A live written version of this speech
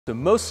So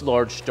most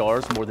large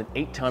stars, more than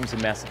 8 times the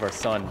mass of our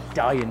sun,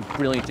 die in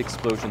brilliant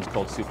explosions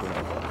called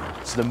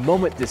supernova. So the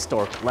moment this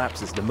star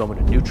collapses, the moment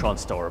a neutron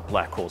star or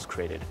black hole is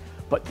created.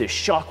 But this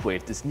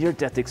shockwave, this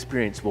near-death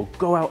experience, will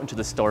go out into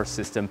the star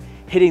system,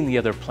 hitting the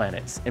other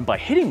planets. And by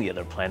hitting the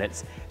other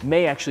planets,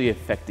 may actually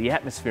affect the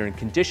atmosphere and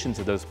conditions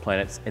of those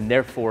planets, and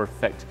therefore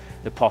affect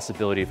the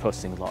possibility of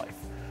hosting life.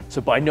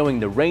 So by knowing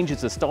the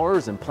ranges of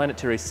stars and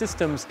planetary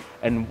systems,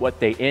 and what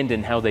they end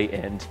and how they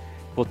end,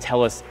 will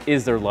tell us,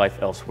 is there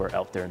life elsewhere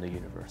out there in the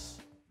universe?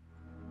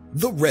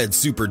 The red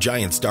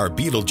supergiant star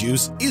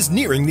Betelgeuse is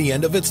nearing the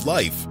end of its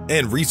life,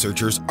 and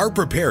researchers are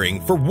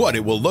preparing for what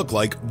it will look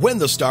like when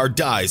the star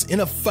dies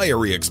in a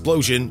fiery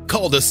explosion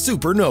called a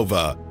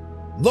supernova.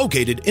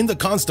 Located in the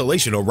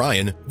constellation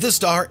Orion, the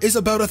star is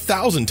about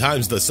 1,000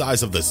 times the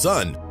size of the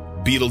Sun.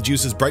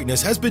 Betelgeuse's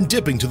brightness has been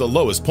dipping to the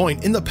lowest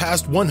point in the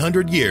past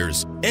 100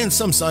 years, and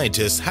some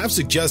scientists have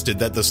suggested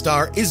that the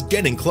star is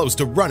getting close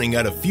to running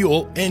out of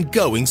fuel and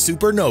going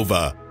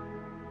supernova.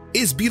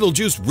 Is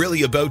Betelgeuse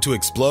really about to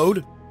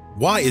explode?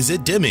 Why is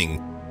it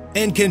dimming?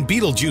 And can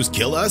Betelgeuse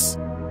kill us?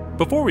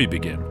 Before we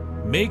begin,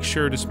 make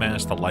sure to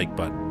smash the like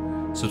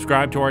button,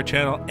 subscribe to our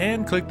channel,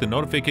 and click the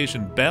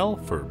notification bell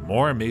for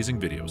more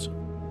amazing videos.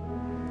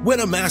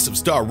 When a massive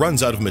star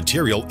runs out of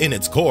material in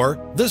its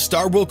core, the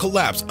star will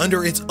collapse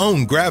under its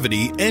own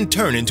gravity and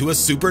turn into a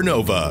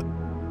supernova.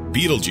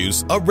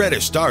 Betelgeuse, a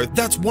reddish star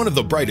that's one of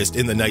the brightest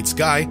in the night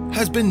sky,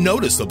 has been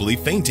noticeably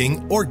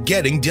fainting or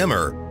getting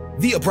dimmer.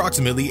 The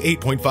approximately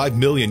 8.5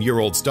 million year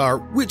old star,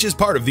 which is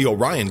part of the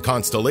Orion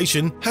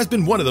constellation, has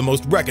been one of the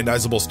most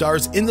recognizable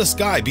stars in the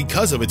sky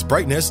because of its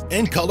brightness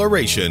and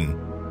coloration.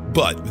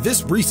 But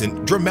this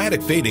recent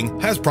dramatic fading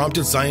has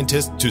prompted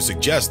scientists to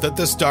suggest that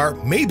the star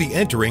may be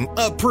entering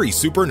a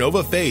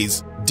pre-supernova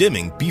phase,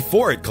 dimming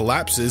before it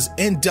collapses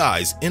and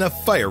dies in a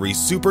fiery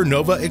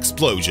supernova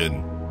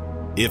explosion.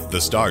 If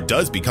the star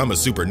does become a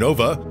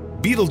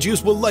supernova,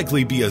 Betelgeuse will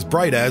likely be as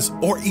bright as,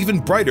 or even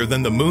brighter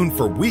than the moon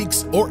for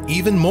weeks or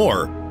even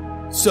more.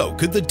 So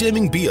could the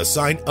dimming be a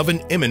sign of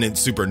an imminent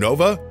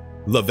supernova?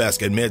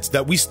 Levesque admits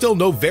that we still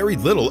know very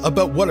little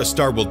about what a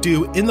star will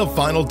do in the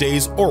final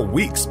days or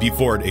weeks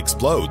before it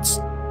explodes.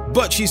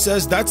 But she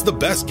says that's the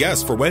best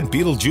guess for when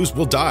Betelgeuse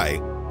will die.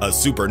 A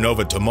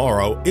supernova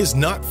tomorrow is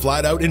not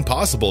flat out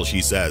impossible,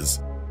 she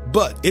says,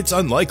 but it's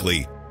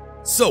unlikely.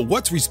 So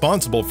what's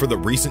responsible for the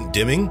recent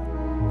dimming?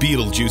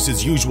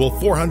 Betelgeuse's usual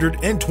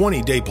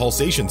 420-day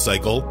pulsation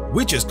cycle,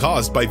 which is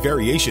caused by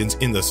variations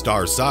in the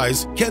star's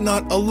size,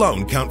 cannot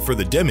alone count for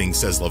the dimming,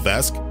 says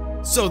Levesque.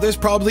 So there's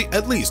probably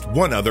at least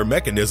one other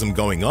mechanism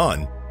going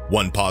on.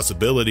 One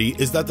possibility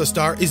is that the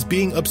star is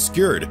being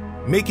obscured,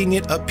 making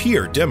it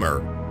appear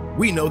dimmer.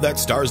 We know that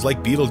stars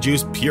like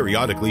Betelgeuse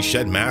periodically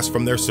shed mass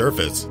from their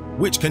surface,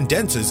 which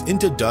condenses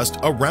into dust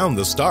around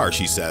the star,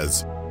 she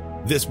says.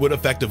 This would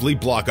effectively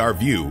block our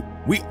view.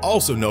 We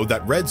also know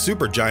that red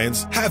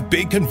supergiants have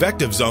big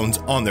convective zones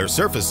on their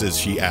surfaces,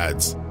 she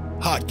adds.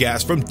 Hot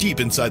gas from deep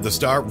inside the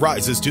star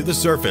rises to the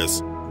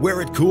surface,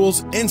 where it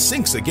cools and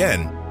sinks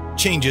again.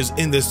 Changes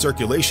in this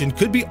circulation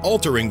could be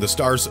altering the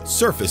star's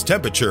surface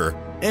temperature,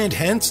 and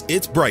hence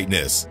its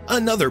brightness,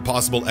 another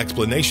possible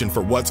explanation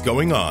for what's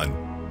going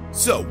on.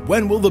 So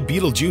when will the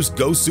Betelgeuse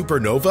go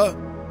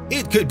supernova?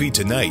 It could be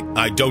tonight,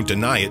 I don't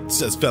deny it,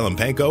 says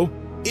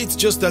Felimpenko. It's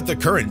just that the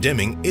current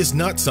dimming is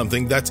not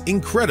something that's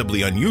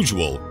incredibly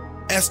unusual.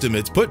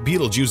 Estimates put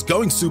Betelgeuse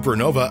going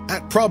supernova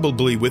at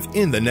probably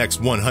within the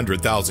next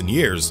 100,000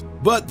 years,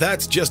 but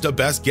that's just a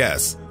best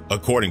guess.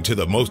 According to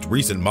the most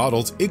recent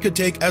models, it could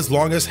take as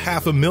long as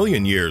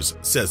 500,000 years,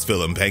 says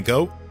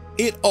Felimpenko.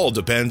 It all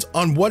depends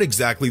on what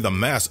exactly the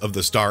mass of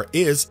the star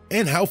is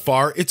and how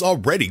far it's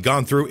already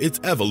gone through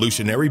its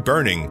evolutionary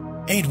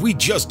burning. And we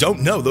just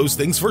don't know those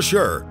things for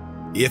sure.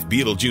 If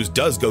Betelgeuse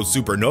does go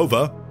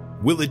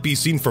supernova, will it be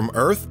seen from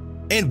Earth?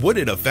 And would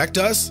it affect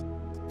us?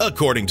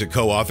 According to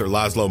co-author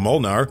Laszlo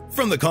Molnar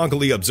from the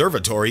Konkoly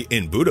Observatory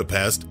in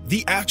Budapest,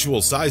 the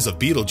actual size of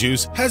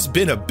Betelgeuse has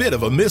been a bit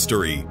of a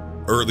mystery.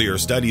 Earlier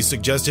studies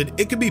suggested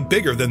it could be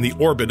bigger than the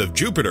orbit of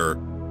Jupiter.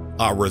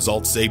 Our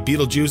results say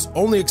Betelgeuse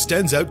only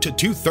extends out to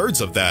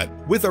 2/3 of that,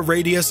 with a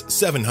radius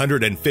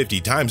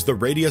 750 times the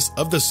radius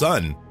of the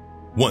Sun.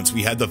 Once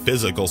we had the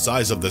physical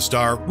size of the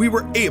star, we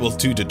were able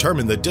to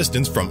determine the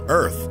distance from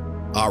Earth.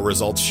 Our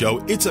results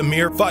show it's a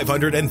mere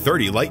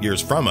 530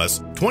 light-years from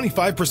us,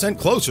 25%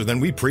 closer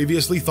than we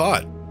previously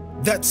thought.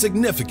 That's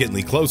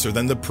significantly closer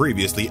than the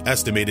previously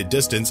estimated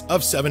distance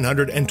of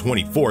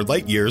 724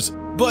 light-years,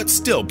 but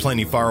still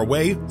plenty far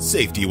away,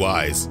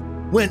 safety-wise.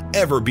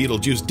 Whenever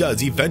Betelgeuse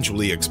does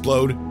eventually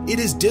explode, it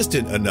is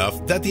distant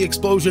enough that the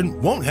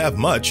explosion won't have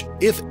much,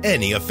 if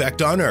any,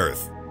 effect on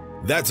Earth.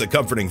 That's a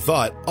comforting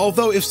thought,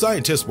 although if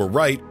scientists were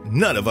right,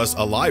 none of us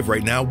alive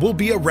right now will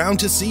be around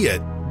to see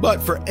it.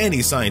 But for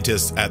any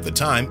scientists at the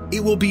time,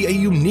 it will be a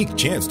unique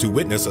chance to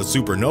witness a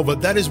supernova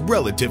that is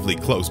relatively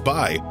close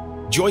by.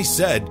 Joyce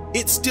said,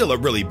 "It's still a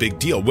really big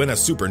deal when a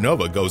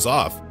supernova goes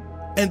off.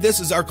 And this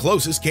is our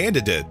closest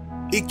candidate.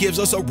 It gives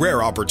us a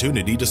rare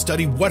opportunity to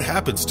study what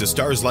happens to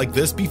stars like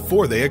this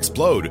before they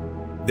explode.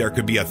 There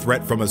could be a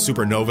threat from a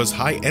supernova's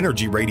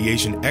high-energy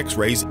radiation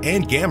X-rays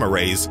and gamma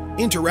rays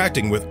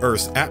interacting with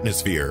Earth's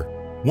atmosphere.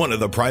 One of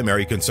the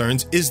primary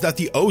concerns is that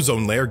the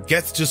ozone layer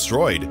gets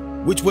destroyed,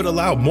 which would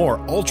allow more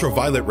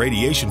ultraviolet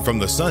radiation from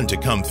the sun to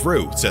come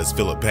through, says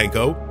Philip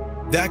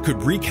Pankow. That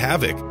could wreak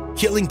havoc,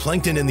 killing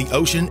plankton in the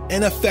ocean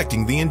and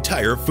affecting the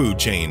entire food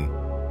chain.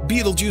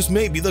 Betelgeuse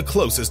may be the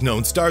closest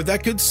known star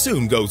that could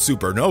soon go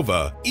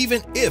supernova,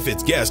 even if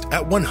it's guessed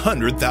at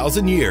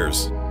 100,000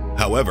 years.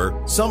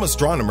 However, some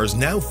astronomers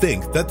now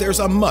think that there's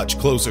a much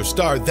closer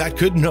star that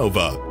could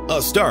nova,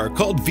 a star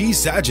called V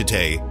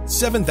Sagittae,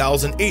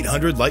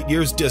 7,800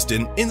 light-years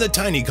distant in the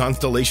tiny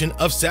constellation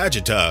of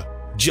Sagitta,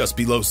 just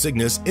below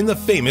Cygnus in the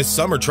famous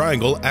summer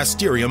triangle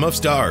Asterium of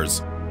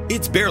stars.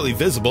 It's barely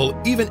visible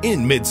even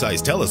in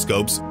mid-sized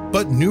telescopes,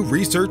 but new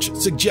research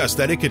suggests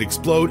that it could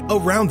explode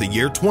around the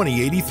year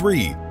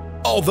 2083.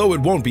 Although it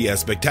won't be as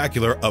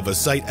spectacular of a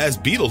sight as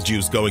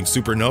Betelgeuse going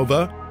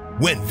supernova,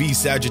 when V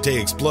Sagittae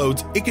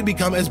explodes, it can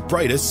become as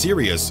bright as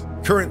Sirius,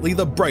 currently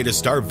the brightest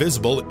star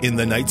visible in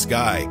the night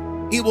sky.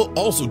 It will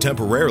also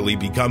temporarily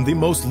become the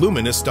most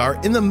luminous star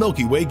in the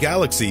Milky Way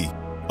galaxy.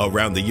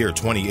 Around the year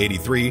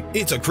 2083,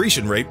 its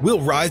accretion rate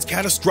will rise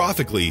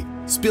catastrophically,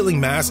 spilling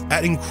mass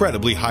at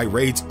incredibly high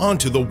rates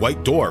onto the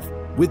white dwarf,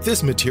 with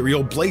this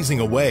material blazing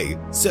away,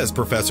 says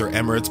Professor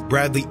Emeritus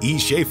Bradley E.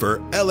 Schaefer,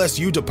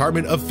 LSU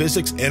Department of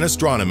Physics and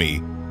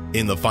Astronomy.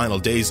 In the final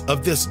days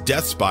of this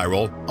death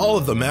spiral, all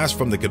of the mass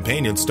from the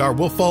companion star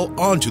will fall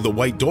onto the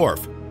white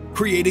dwarf,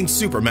 creating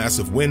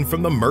supermassive wind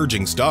from the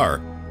merging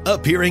star,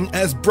 appearing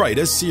as bright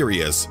as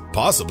Sirius,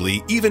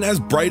 possibly even as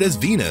bright as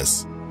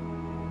Venus.